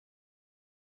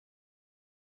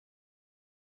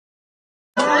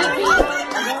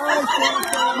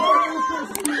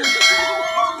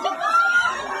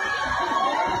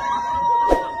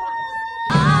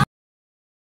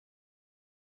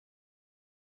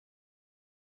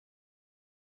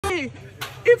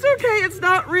It's okay, it's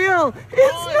not real.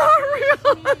 It's not real.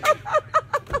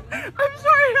 I'm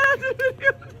sorry I had to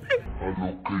video this. A lo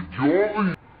que yo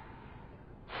vi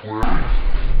fue...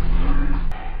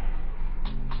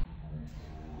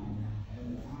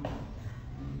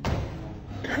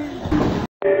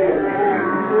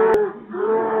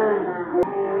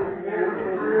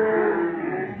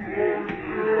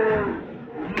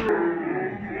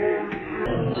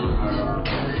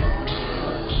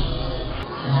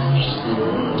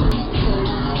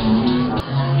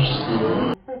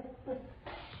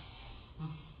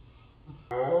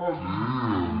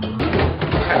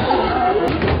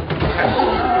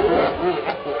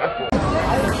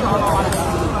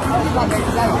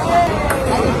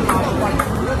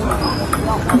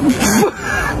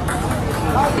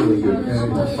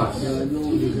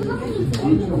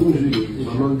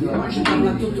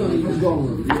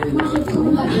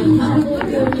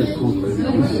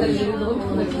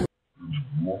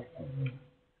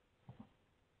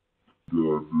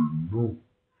 No.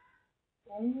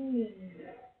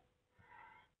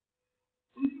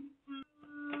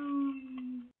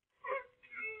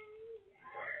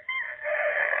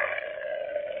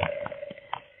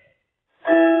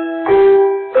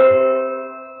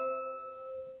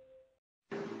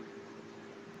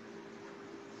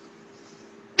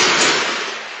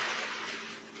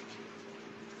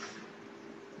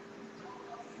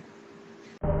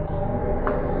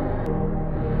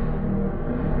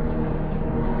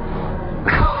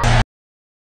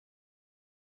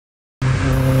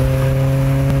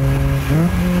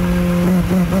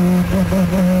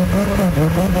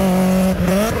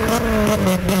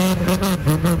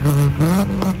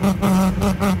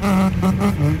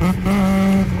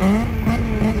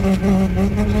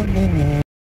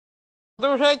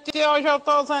 Do jeito que hoje eu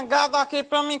tô zangado aqui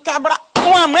pra me quebrar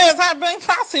uma mesa é bem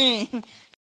facinho.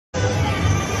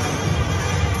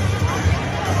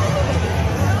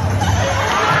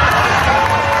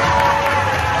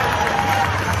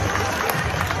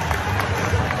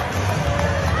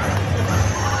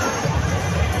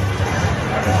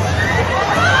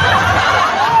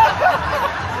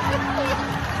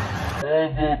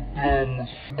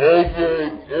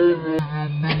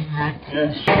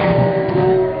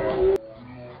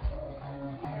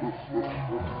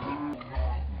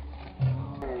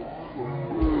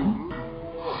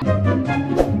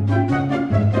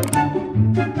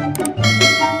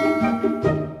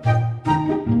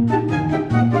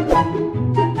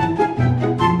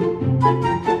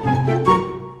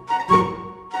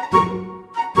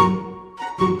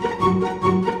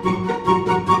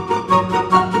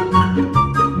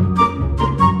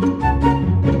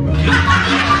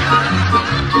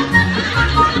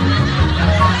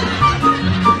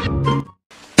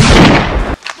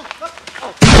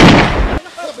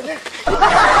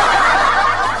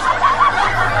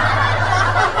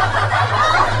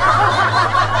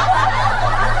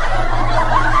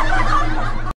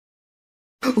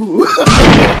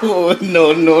 Oh,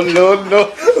 no, no, no, no.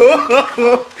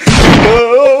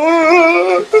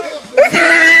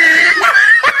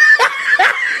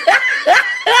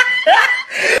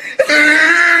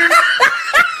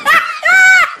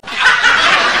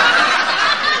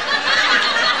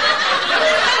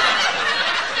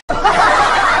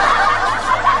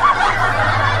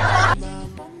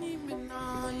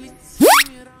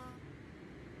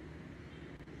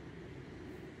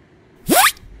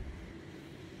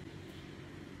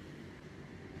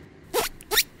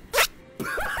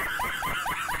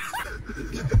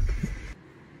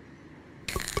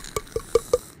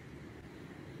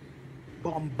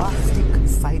 Bombastic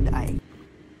side eye.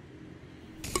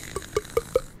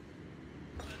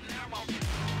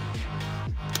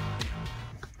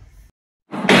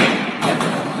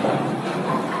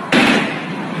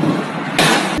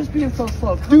 Just being so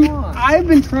slow. Come on. I've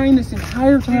been trying this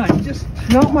entire time. It's just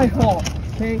not my fault.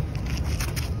 Okay.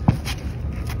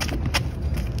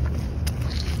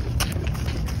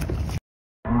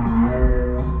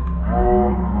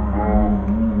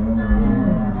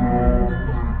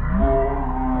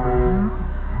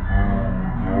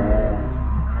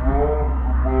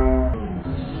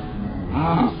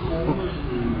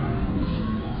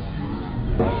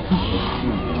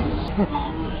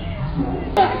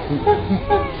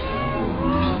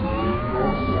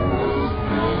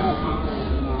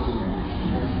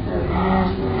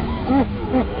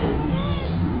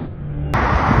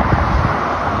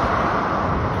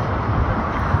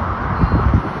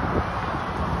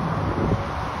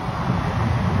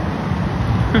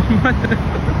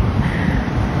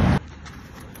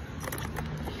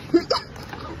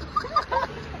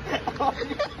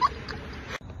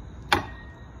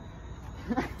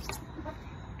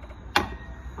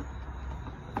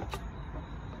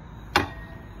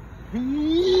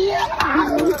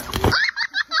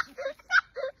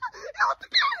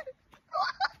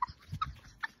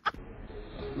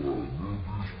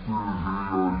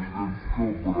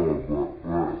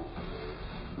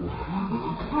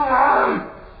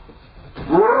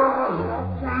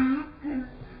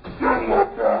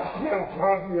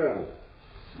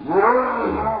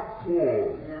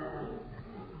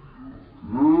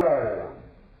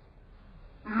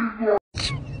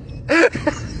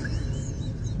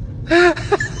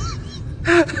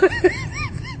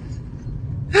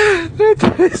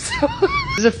 This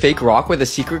is a fake rock with a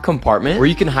secret compartment where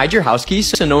you can hide your house keys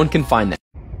so no one can find them.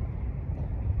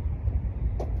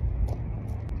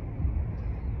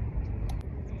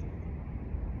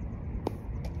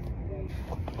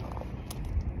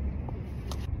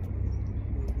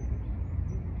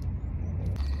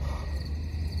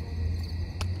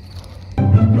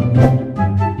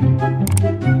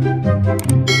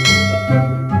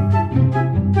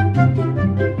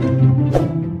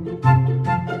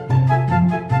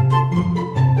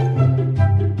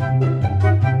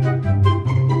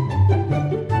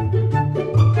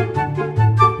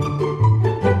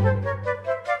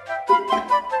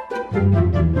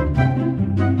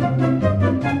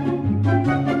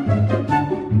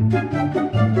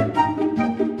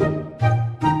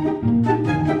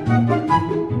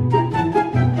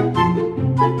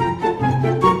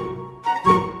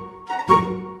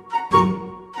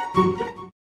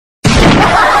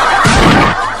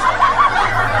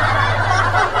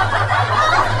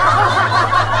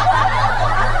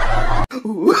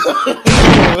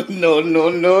 No, no,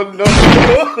 no, no.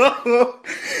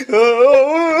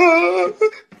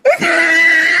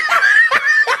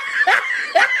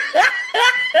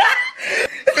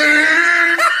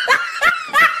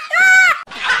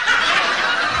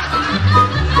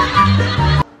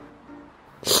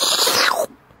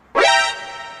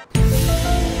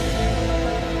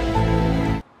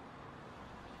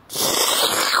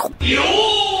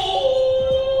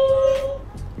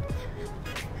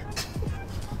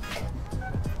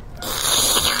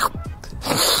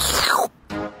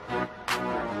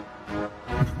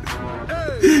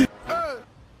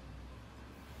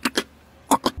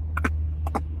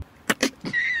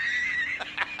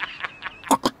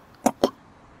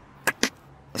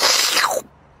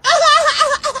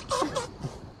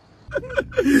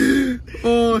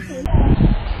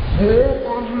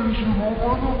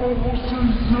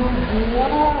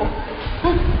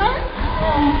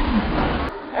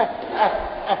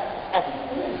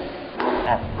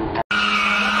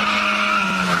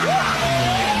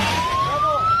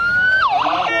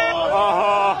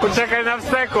 Uciekaj na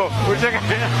wsteku! Uciekaj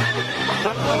na...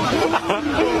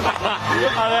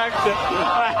 Ale akcja!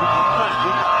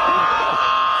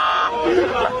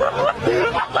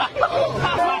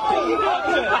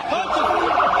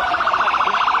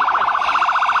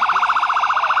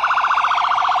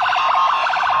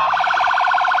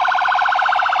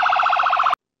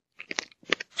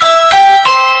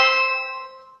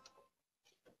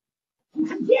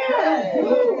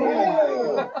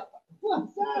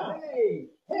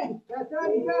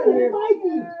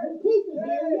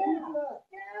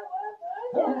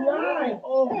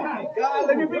 Oh my God,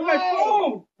 let me bring my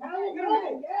phone!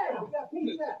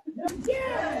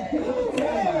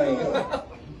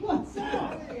 What's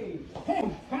up? Hey,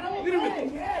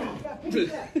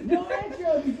 no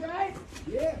anchovies, right?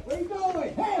 Yeah, where you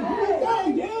going? Hey, where you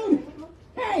going, dude?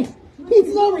 Hey,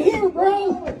 pizza's over here,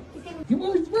 bro.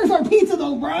 Where's our pizza,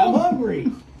 though, bro? I'm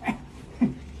hungry.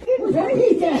 Where's our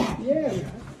pizza at? Yeah.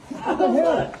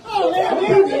 Oh, there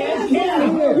it is. Yeah.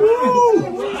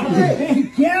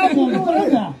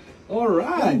 All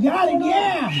right. Got it,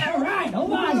 yeah. All right,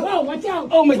 hold on. Whoa, watch out.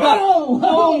 Oh, my God.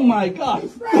 Oh, my God.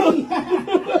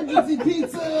 Emergency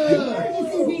pizza.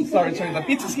 Emergency pizza. Sorry, the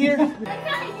pizza's here.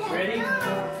 Ready?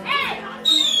 Hey.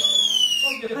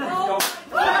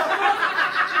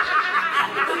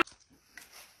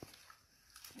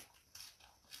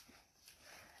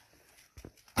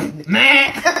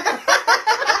 Man.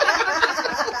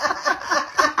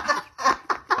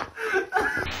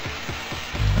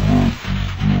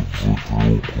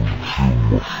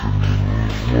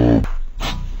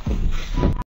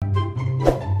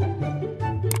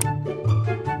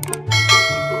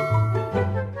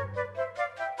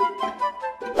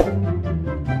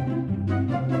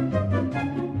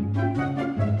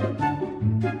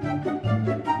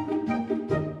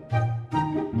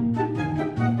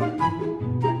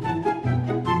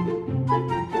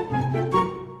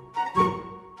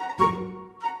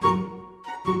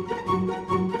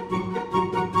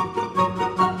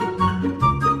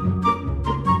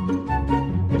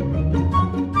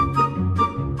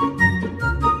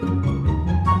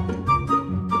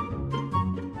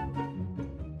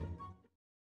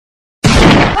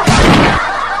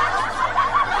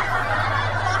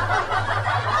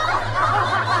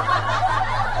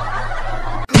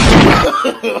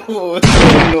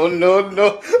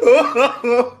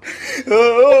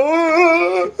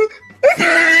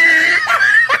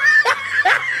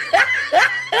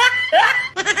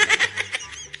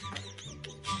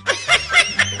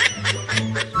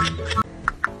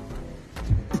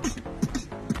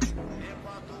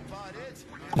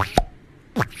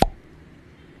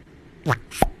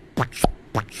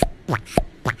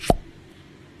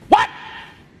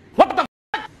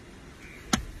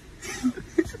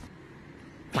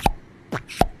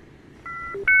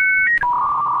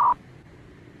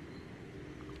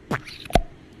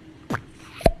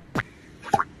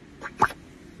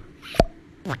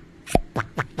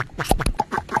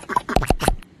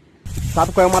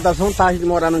 Sabe qual é uma das vantagens de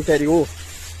morar no interior?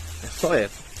 É só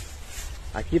essa.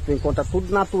 Aqui tu encontra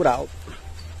tudo natural.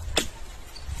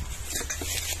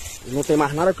 E não tem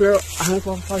mais nada que eu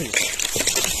arranco pra fazer.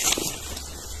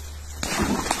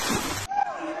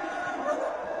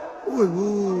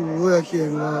 Oi aqui,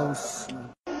 irmãos.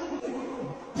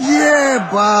 Yeah,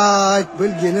 bye.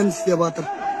 Belgenin size batır.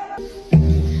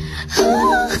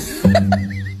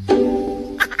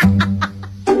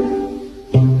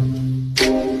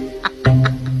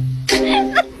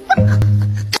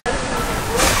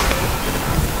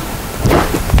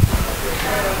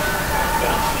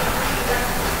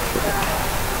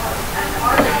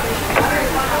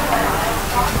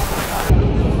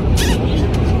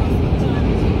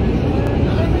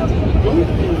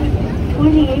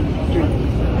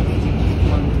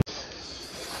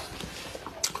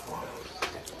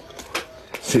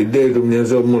 Și de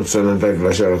Dumnezeu mult sănătate la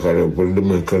așa care o păldă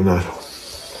mai cănar.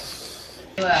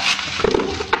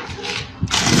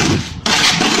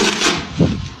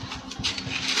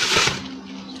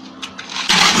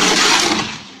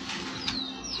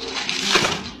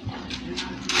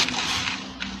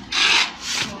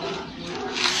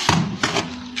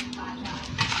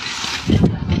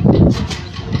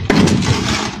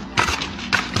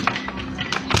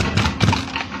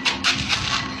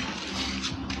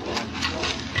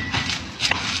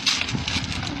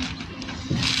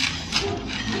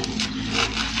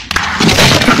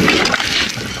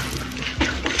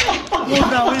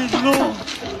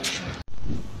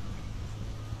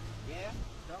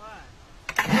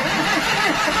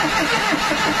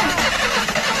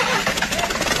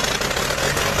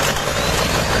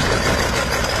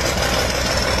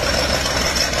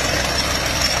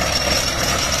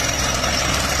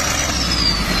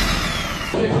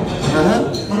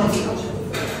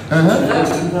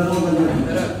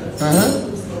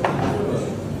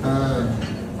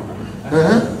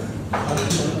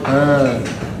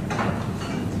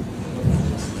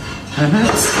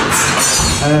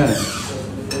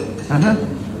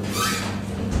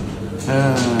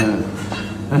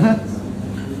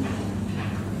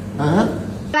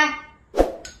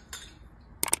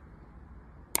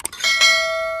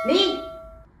 Đi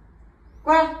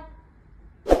qua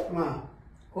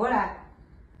cố lại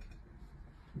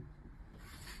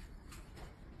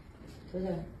bây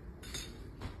giờ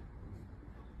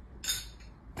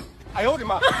ai ôi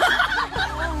mà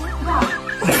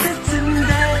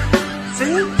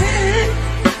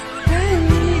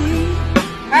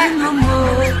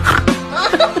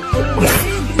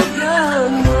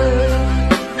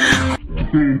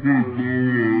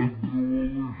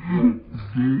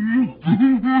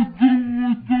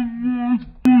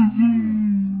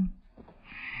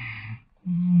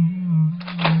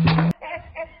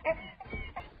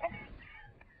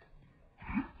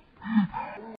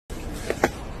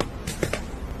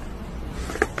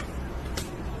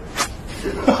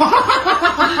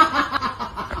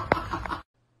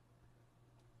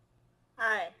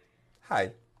Hi.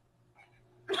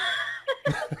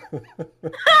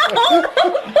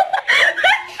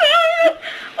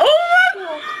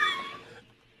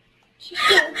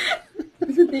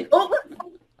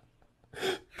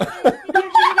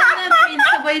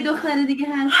 Bayıldıkları diye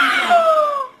her şey.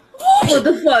 What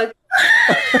the fuck?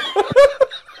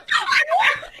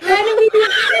 Yani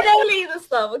videoda leave the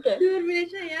stuff, okay. Dur bir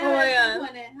şey ya. Oh my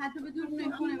god. Hatta bir dur ne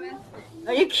konu ver.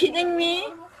 Are you kidding me?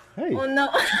 Hey. Oh no.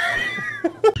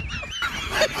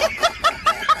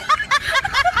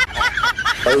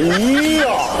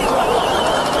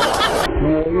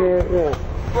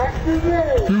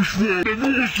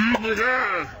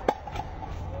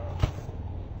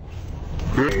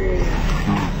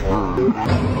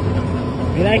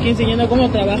 Mira aquí enseñando cómo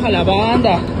trabaja la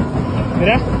banda.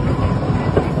 Mira.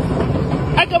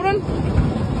 ¡Ay, cabrón!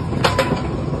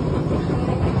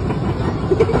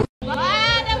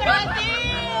 Bora, Brasil!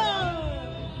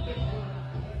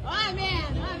 Ó a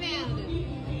merda, ó a merda.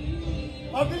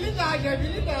 Habilidade,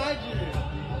 habilidade.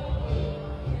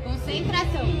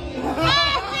 Concentração.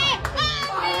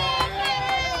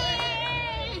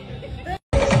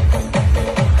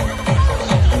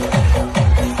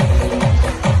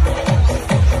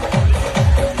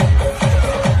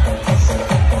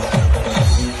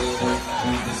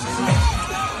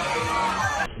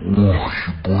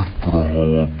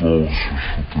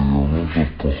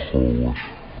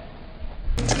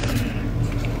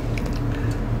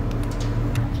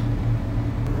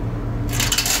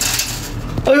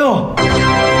 哎呦！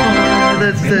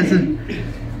再次。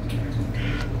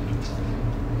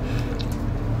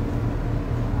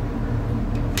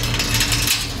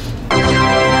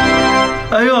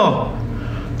哎呦，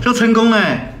就成功了。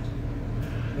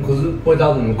可是味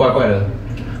道怎么怪怪的？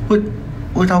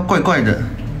味道怪怪的。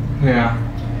对啊。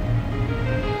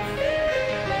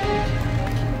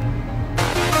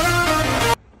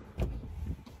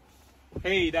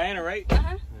Hey, Diana, right? All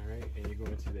right, and you're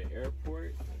going to the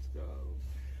airport. Let's go.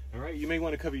 All right, you may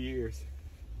want to cover your ears.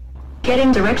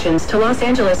 Getting directions to Los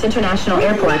Angeles International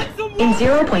Airport in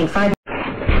 0.5.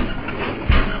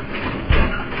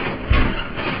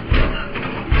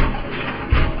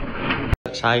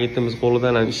 Shogirdimiz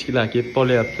qo'lidan ham ishlar ketib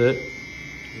qolyapti.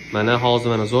 Mana hozir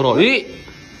mana zo'rg'a.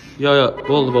 Yo,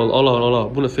 bo'ldi. Olo.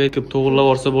 Buni fake qilib to'g'rilab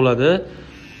olsa bo'ladi.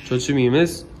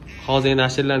 Cho'chmaymiz. Hozir endi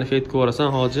ashirlarni fake qilib orasan,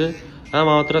 hoji.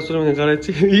 Hamma o'tirasizmi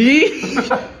qarachi.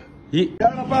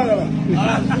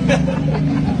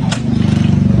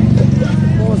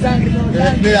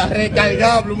 Mira,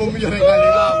 recargable, un bombillo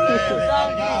recargable.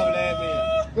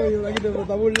 Coño, aquí te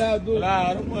está burlando tú.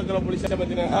 Claro, porque los policías me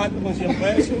tienen harto con 100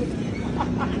 pesos.